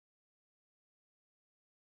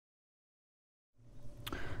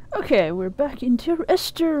Okay, we're back into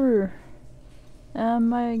Esther.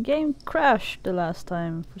 My game crashed the last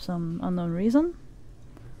time for some unknown reason.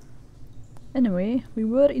 Anyway, we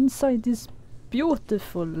were inside this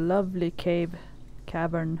beautiful, lovely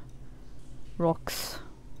cavern, rocks,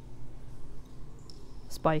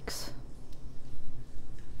 spikes,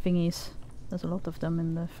 thingies. There's a lot of them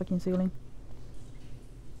in the fucking ceiling.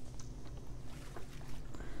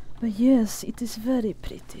 But yes, it is very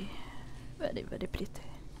pretty. Very, very pretty.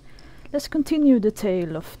 Let's continue the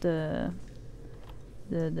tale of the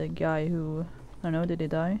guy who... I don't know, did he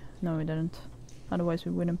die? No, he didn't. Otherwise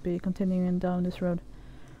we wouldn't be continuing down this road.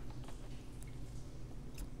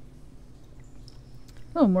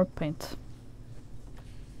 Oh, more paint.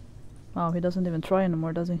 Wow, he doesn't even try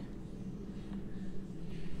anymore, does he?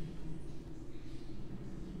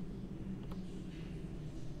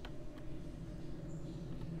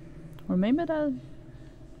 Or maybe that...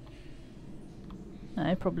 Nah,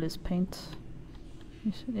 it probably is paint.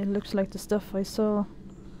 It looks like the stuff I saw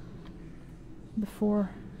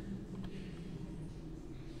before.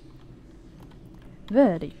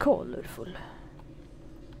 Very colorful.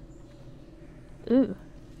 Ooh.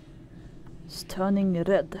 It's turning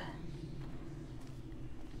red.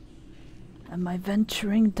 Am I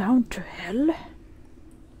venturing down to hell?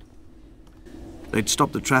 They'd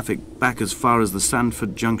stop the traffic back as far as the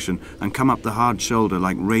Sandford Junction and come up the hard shoulder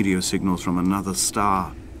like radio signals from another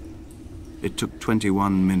star. It took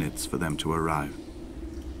 21 minutes for them to arrive.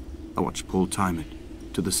 I watched Paul time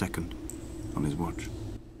it to the second on his watch.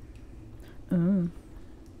 Ooh,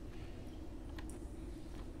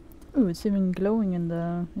 it's even glowing in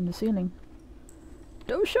the ceiling.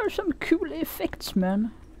 Those are some cool effects,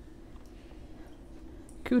 man.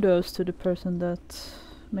 Kudos to the person that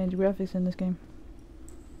made the graphics in this game.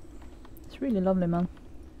 It's really lovely, man.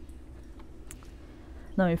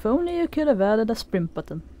 Now, if only you could have added a sprint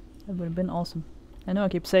button. That would have been awesome. I know I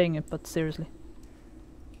keep saying it, but seriously.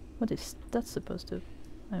 What is that supposed to...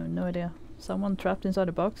 I have no idea. Someone trapped inside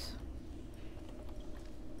a box?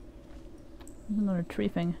 There's another tree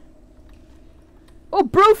thing. Oh,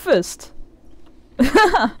 Brofist!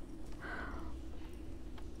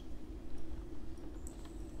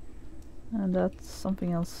 And that's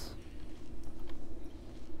something else.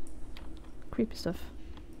 Creepy stuff.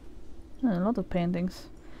 And a lot of paintings.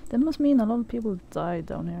 That must mean a lot of people died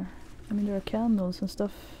down here. I mean, there are candles and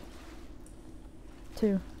stuff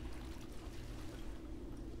too.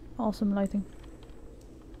 Awesome lighting.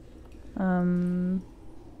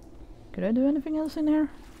 Could I do anything else in here?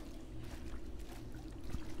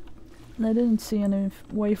 I didn't see any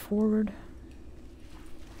way forward.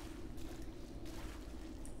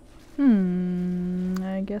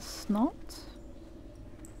 I guess not.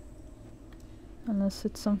 Unless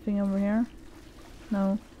it's something over here.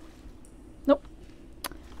 No. Nope.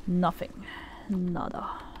 Nothing. Nada.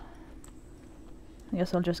 I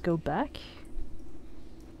guess I'll just go back.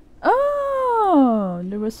 Oh!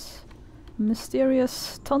 There was a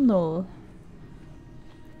mysterious tunnel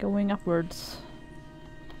going upwards.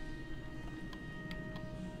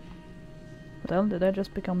 What else? Did I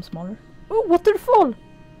just become smaller? Oh, waterfall!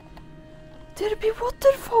 There be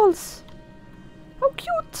waterfalls! How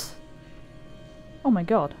cute! Oh my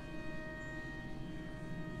god.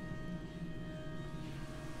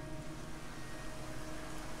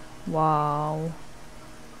 Wow.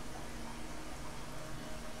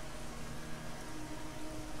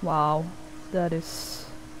 Wow. That is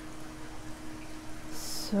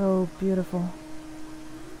so beautiful.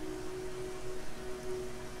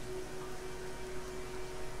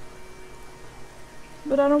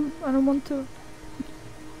 But I don't want to...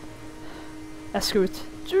 screw it.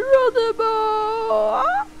 Geronimo!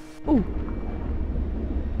 Ah! Ooh.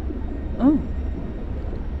 Oh.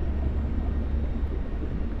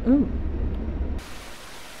 Ooh.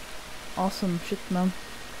 Awesome shit, man.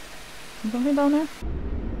 Is something down there?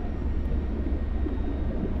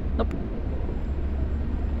 Nope.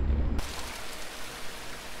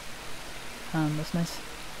 That's nice.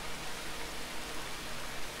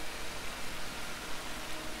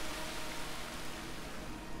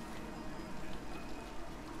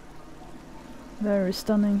 Very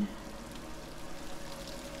stunning.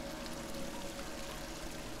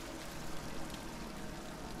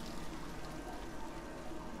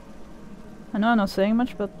 I know I'm not saying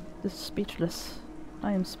much, but this is speechless.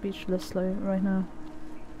 I am speechless right now.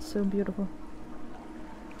 It's so beautiful.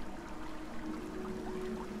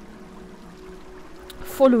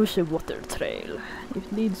 Follow the water trail.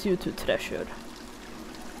 It leads you to treasure.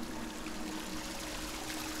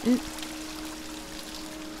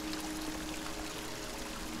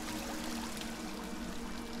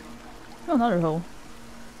 Oh, another hole.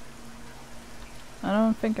 I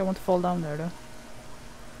don't think I want to fall down there though.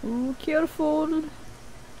 Ooh, careful!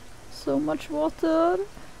 So much water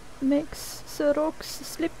makes the rocks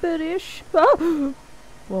slipperish. Ah!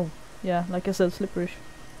 Whoa, yeah, like I said, slipperish.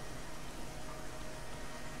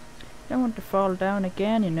 Don't want to fall down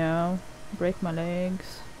again, you know. Break my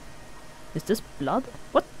legs. Is this blood?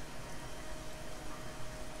 What?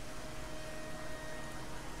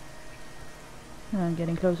 I'm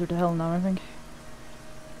getting closer to hell now, I think.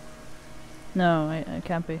 No, I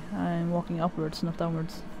can't be. I'm walking upwards, not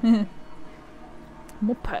downwards.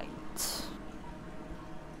 More paint.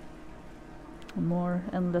 And more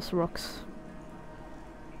endless rocks.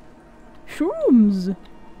 Shrooms!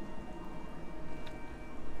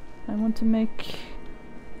 I want to make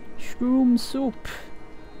shroom soup.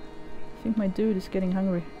 I think my dude is getting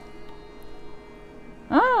hungry.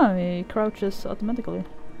 Ah, he crouches automatically.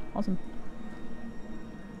 Awesome.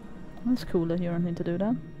 That's cool that you don't need to do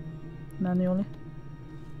that manually.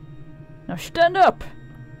 Now stand up!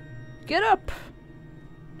 Get up!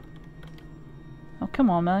 Oh, come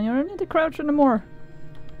on, man. You don't need to crouch anymore.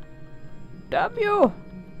 Damn you!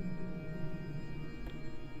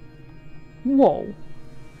 Whoa.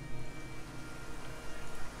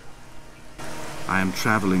 I am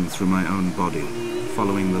traveling through my own body,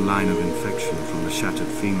 following the line of infection from the shattered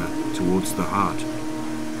femur towards the heart.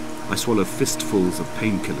 I swallow fistfuls of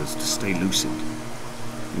painkillers to stay lucid.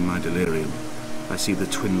 In my delirium, I see the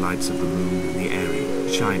twin lights of the moon and the area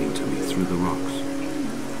shining to me through the rocks.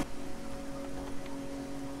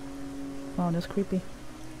 Wow, that's creepy.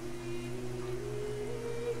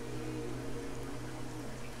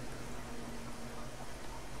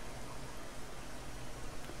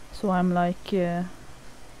 So I'm like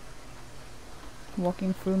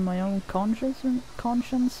walking through my own conscience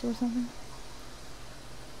or something.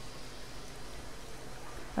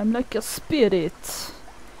 I'm like a spirit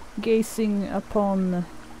gazing upon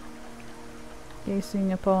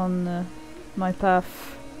my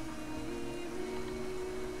path,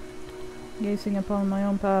 gazing upon my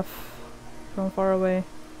own path from far away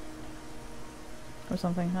or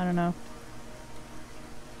something. I don't know.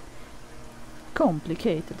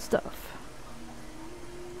 Complicated stuff.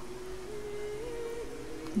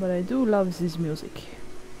 But I do love this music.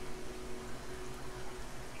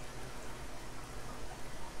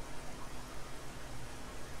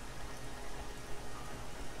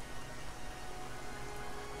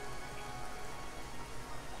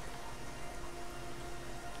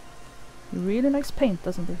 He really likes paint,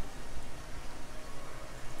 doesn't he?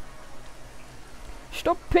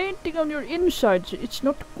 Stop painting on your insides, it's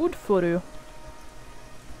not good for you.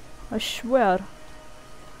 I swear.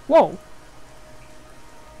 Whoa!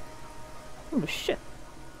 Holy shit.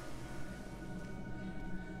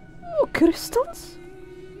 Oh, crystals?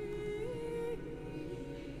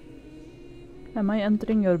 Am I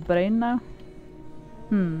entering your brain now?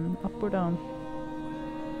 Up or down?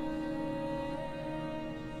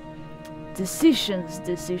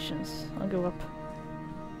 Decisions. I'll go up.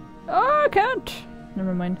 Oh, I can't!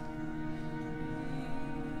 Never mind.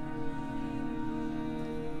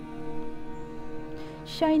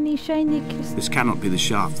 Shiny crystals. This cannot be the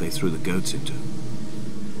shaft they threw the goats into.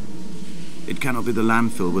 It cannot be the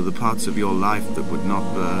landfill where the parts of your life that would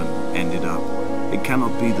not burn ended up. It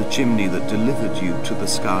cannot be the chimney that delivered you to the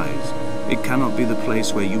skies. It cannot be the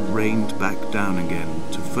place where you rained back down again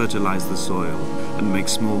to fertilize the soil and make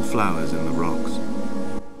small flowers in the rocks.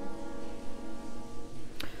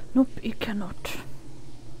 Nope, it cannot.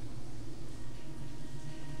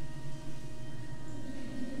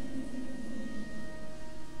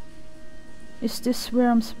 Is this where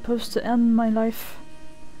I'm supposed to end my life?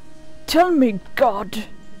 Tell me, God!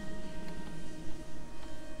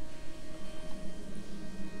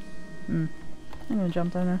 I'm gonna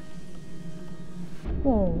jump down there.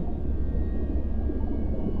 Whoa.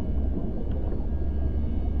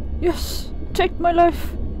 Yes! Take my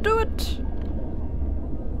life! Do it!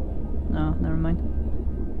 No, never mind.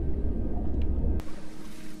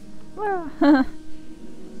 Ah,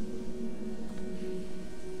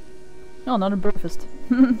 oh, not a breakfast.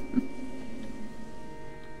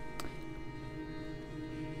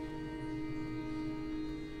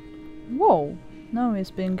 Whoa! Now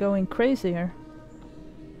he's been going crazy here.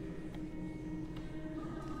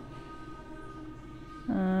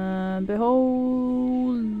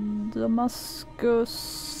 Behold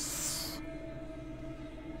Damascus.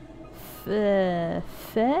 I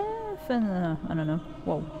don't know.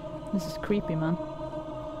 Whoa, this is creepy, man.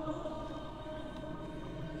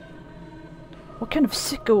 What kind of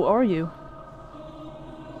sicko are you?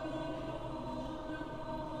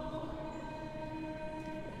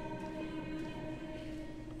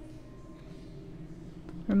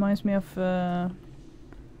 Reminds me of a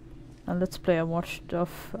Let's Play I watched of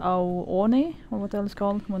awesomeness, or what the hell it's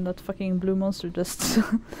called, when that fucking blue monster just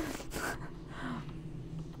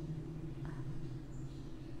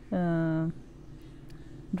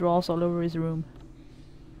draws all over his room.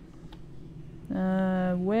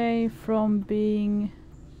 Way from being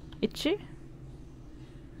itchy?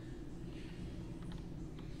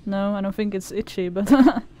 No, I don't think it's itchy, but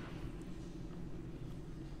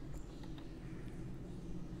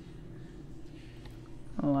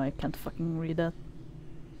oh, I can't fucking read that.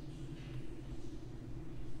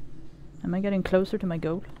 Am I getting closer to my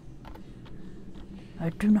goal? I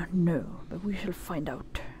do not know, but we shall find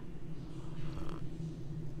out.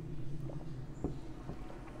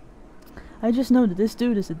 I just know that this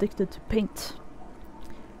dude is addicted to paint.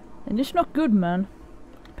 And it's not good, man.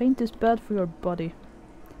 Paint is bad for your body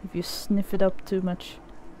if you sniff it up too much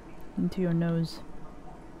into your nose.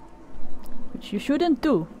 Which you shouldn't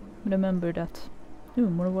do. Remember that. Ooh,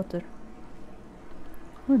 more water.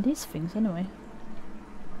 What are these things anyway?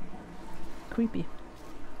 Creepy.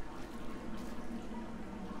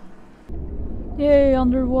 Yay,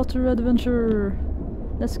 underwater adventure!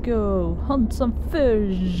 Let's go hunt some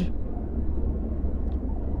fish!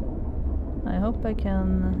 I hope I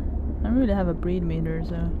can... I don't really have a breed meter,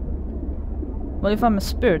 so... Well, if I'm a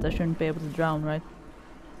spirit I shouldn't be able to drown, right?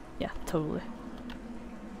 Yeah, totally.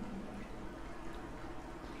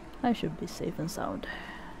 I should be safe and sound.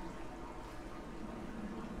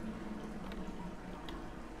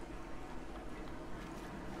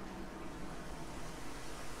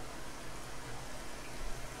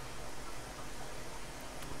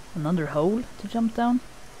 Another hole to jump down?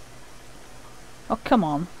 Oh, come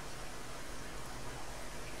on.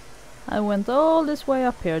 I went all this way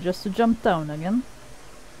up here just to jump down again.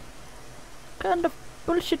 What kind of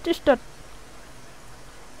bullshit is that?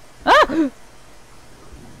 Ah!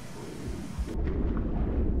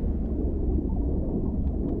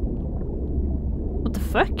 What the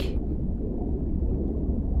fuck?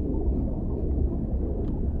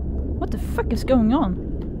 What the fuck is going on?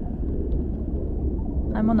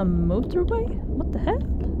 I'm on a motorway? What the hell?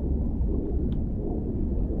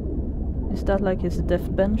 Is that like his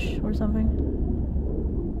death bench or something?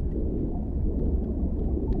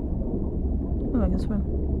 Oh, I can swim.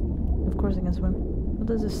 Of course I can swim. What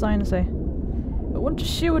does this sign say? I want to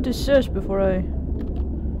see what it says before I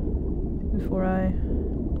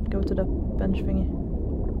go to the bench thingy.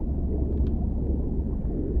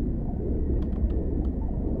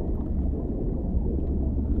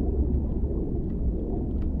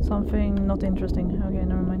 Something not interesting. Okay,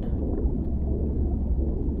 never mind.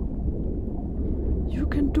 You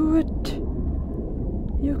can do it!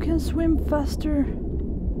 You can swim faster!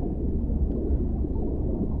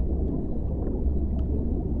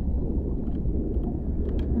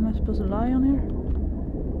 Am I supposed to lie on here?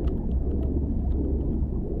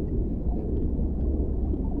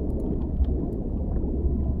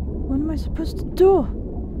 What am I supposed to do?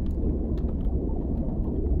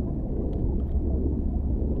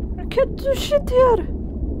 I can't do shit here!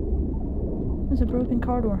 There's a broken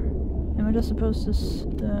car door. Am I just supposed to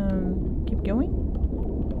keep going?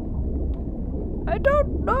 I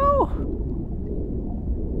don't know!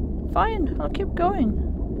 Fine, I'll keep going.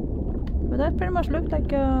 But that pretty much looked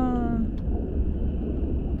like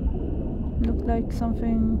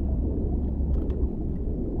something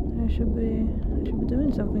I should be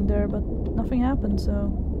doing something there, but nothing happened,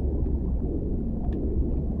 so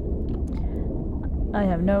I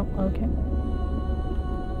have no... okay.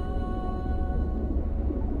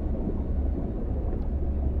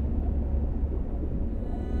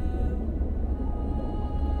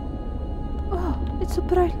 It's a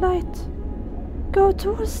bright light. Go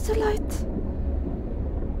towards the light.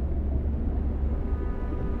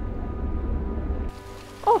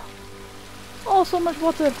 Oh! Oh, so much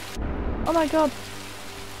water. Oh my god.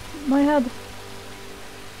 My head.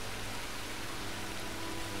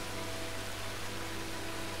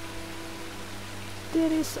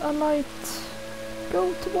 There is a light.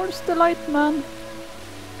 Go towards the light, man.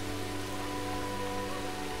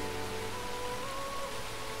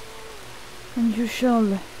 And you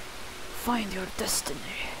shall find your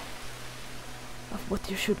destiny of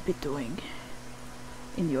what you should be doing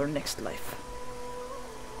in your next life.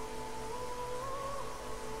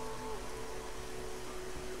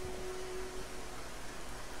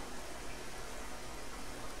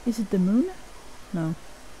 Is it the moon? No.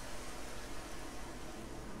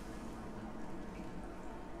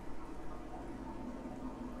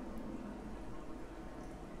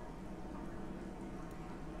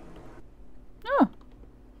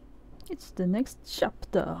 It's the next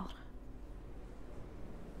chapter.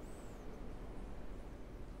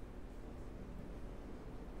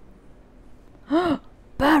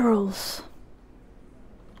 bells.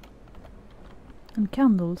 And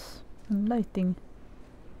candles. And lighting.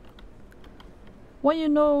 Why you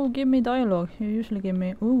no give me dialogue? You usually give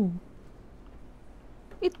me... Ooh.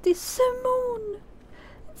 It is a moon!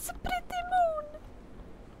 It's a pretty moon!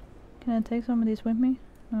 Can I take some of these with me?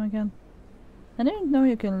 No, I can't. I didn't know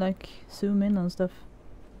you can like zoom in on stuff.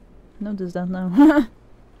 Notice that now.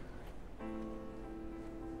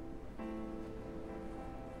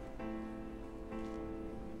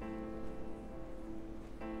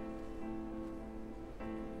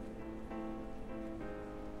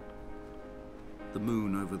 The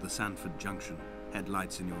moon over the Sanford Junction,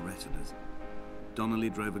 headlights in your retinas. Donnelly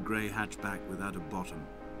drove a grey hatchback without a bottom.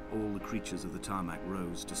 All the creatures of the tarmac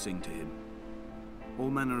rose to sing to him. All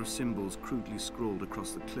manner of symbols crudely scrawled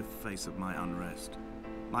across the cliff face of my unrest.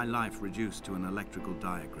 My life reduced to an electrical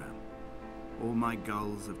diagram. All my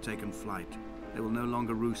gulls have taken flight. They will no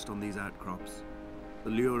longer roost on these outcrops. The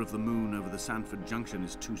lure of the moon over the Sanford Junction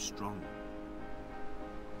is too strong.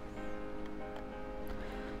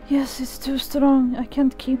 Yes, it's too strong. I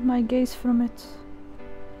can't keep my gaze from it.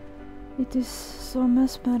 It is so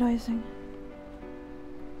mesmerizing.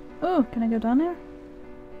 Oh, can I go down here?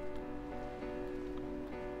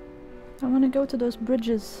 I want to go to those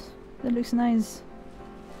bridges. That looks nice.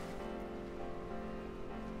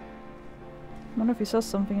 I wonder if he says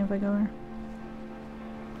something if I go here.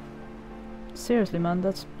 Seriously, man,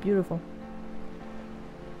 that's beautiful.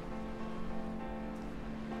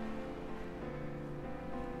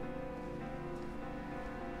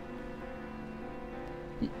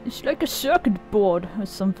 It's like a circuit board or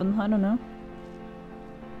something, I don't know.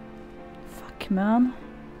 Fuck, man.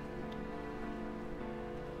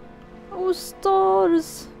 Oh,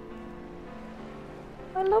 stars!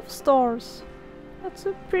 I love stars. That's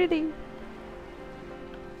so pretty.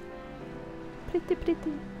 Pretty,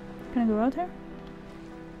 pretty. Can I go out here?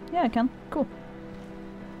 Yeah, I can. Cool.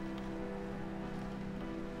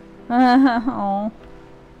 Oh,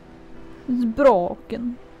 it's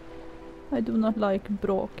broken. I do not like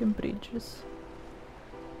broken bridges.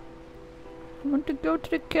 I want to go to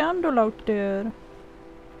the candle out there.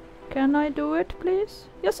 Can I do it, please?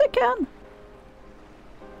 Yes, I can!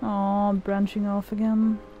 Oh, branching off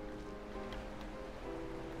again.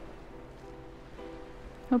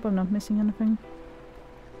 Hope I'm not missing anything.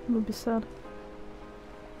 It would be sad.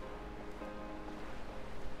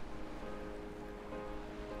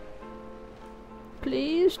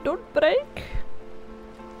 Please don't break.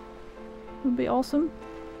 Would be awesome.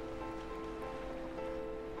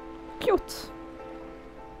 Cute.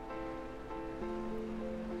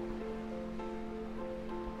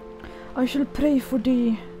 I shall pray for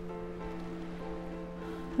thee.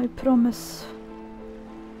 I promise.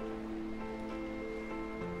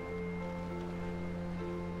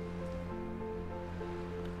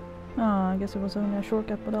 Oh, I guess it was only a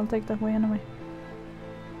shortcut, but I'll take that way anyway.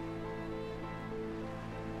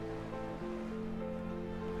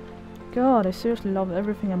 God, I seriously love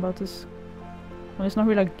everything about this. Well, it's not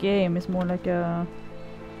really a game, it's more like a...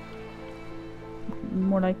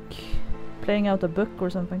 more like playing out a book or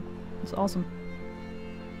something. It's awesome.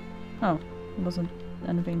 Oh, there wasn't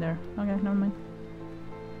anything there. Okay, never mind.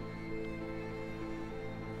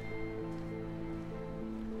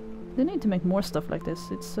 They need to make more stuff like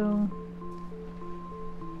this. It's so...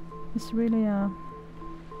 it's really a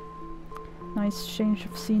nice change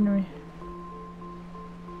of scenery.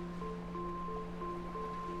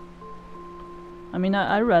 I mean,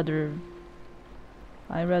 I rather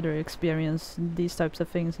experience these types of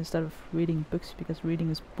things instead of reading books, because reading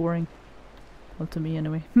is boring. Well, to me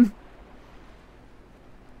anyway.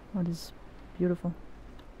 That is beautiful.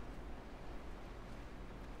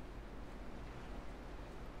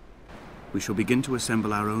 We shall begin to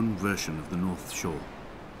assemble our own version of the North Shore.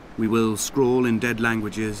 We will scrawl in dead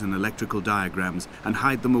languages and electrical diagrams and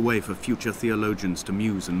hide them away for future theologians to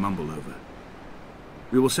muse and mumble over.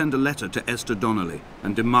 We will send a letter to Esther Donnelly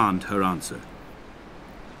and demand her answer.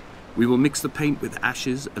 We will mix the paint with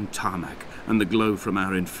ashes and tarmac and the glow from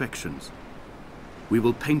our infections. We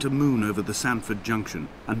will paint a moon over the Sanford Junction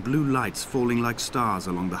and blue lights falling like stars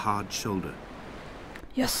along the hard shoulder.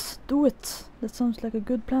 Yes, do it! That sounds like a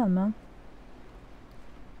good plan, man.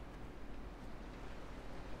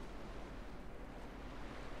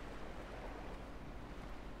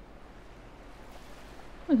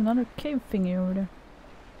 There's another cave thingy over there.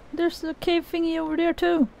 There's a cave thingy over there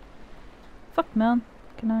too! Fuck, man.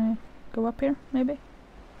 Can I go up here, maybe?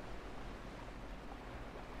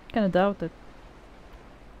 Kinda doubt it.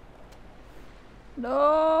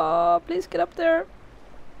 No, please get up there!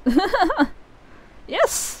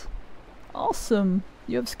 Yes! Awesome!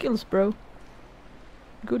 You have skills, bro.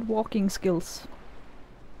 Good walking skills.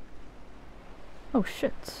 Oh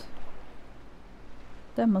shit.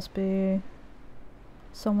 That must be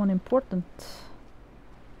someone important.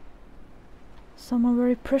 Someone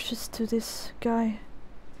very precious to this guy.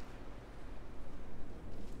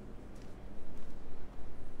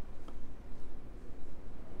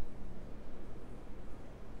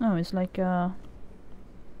 No, it's like a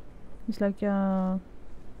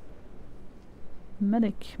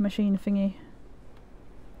medic machine thingy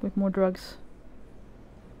with more drugs.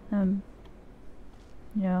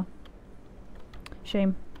 Yeah.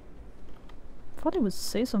 Shame. Thought he would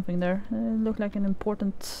say something there. It looked like an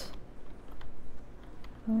important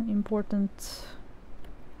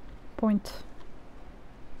point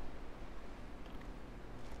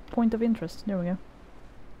of interest. There we go.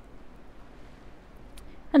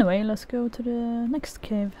 Anyway, let's go to the next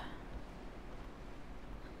cave.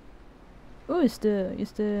 Oh, is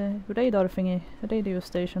the radar thingy, radio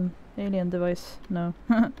station, alien device? No.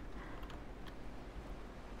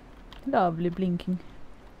 Lovely blinking.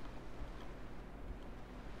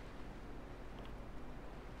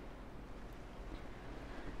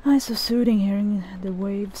 Ah, it's so soothing hearing the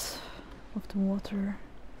waves of the water.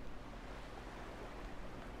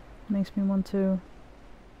 Makes me want to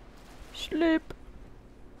sleep.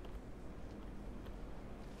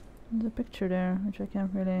 There's a picture there, which I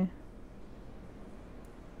can't really...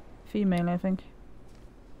 Female, I think.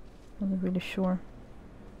 Wasn't really sure.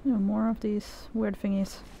 No, more of these weird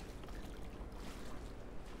thingies.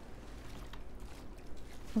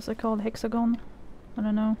 What's it called? Hexagon? I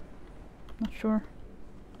don't know. Not sure.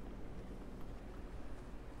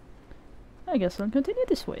 I guess I'll continue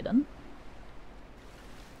this way then.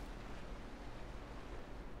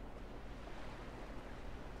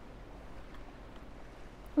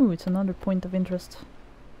 Ooh, it's another point of interest.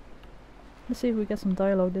 Let's see if we get some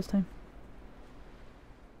dialogue this time.